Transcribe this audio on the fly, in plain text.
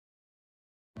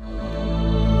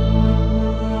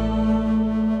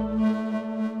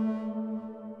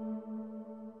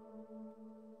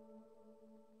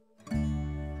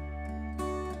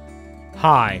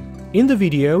Hi! In the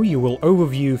video you will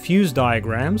overview fuse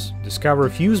diagrams, discover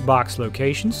fuse box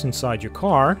locations inside your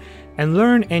car, and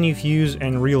learn any fuse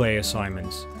and relay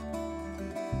assignments.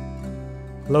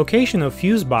 Location of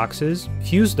fuse boxes,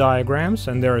 fuse diagrams,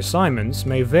 and their assignments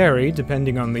may vary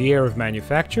depending on the year of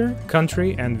manufacture,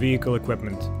 country, and vehicle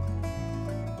equipment.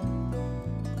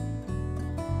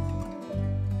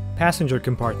 Passenger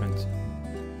compartment.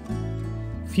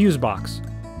 Fuse box.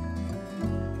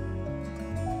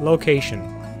 Location.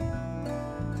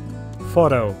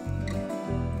 Photo.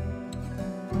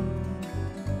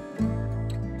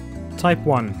 Type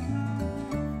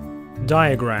 1.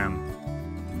 Diagram.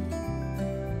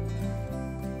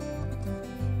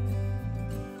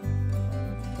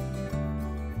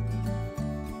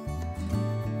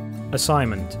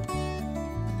 Assignment.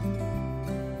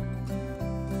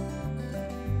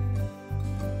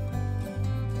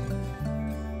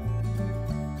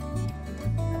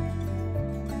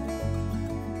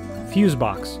 Fuse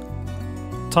box.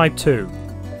 Type 2.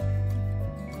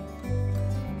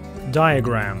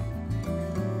 Diagram.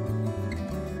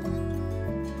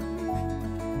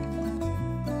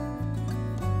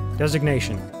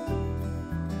 Designation.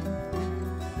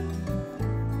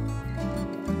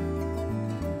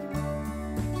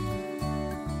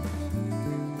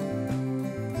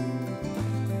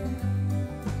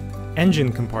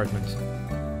 Engine compartment.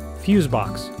 Fuse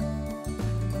box.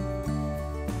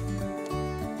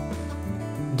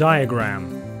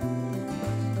 Diagram.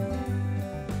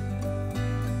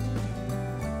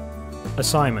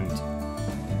 Assignment.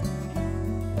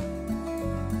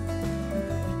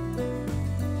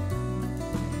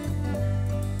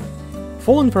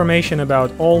 Full information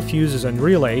about all fuses and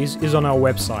relays is on our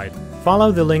website.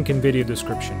 Follow the link in video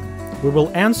description. We will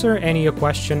answer any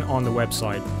question on the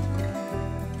website.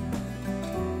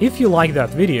 If you like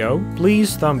that video,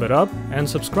 please thumb it up and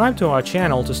subscribe to our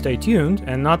channel to stay tuned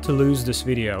and not to lose this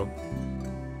video.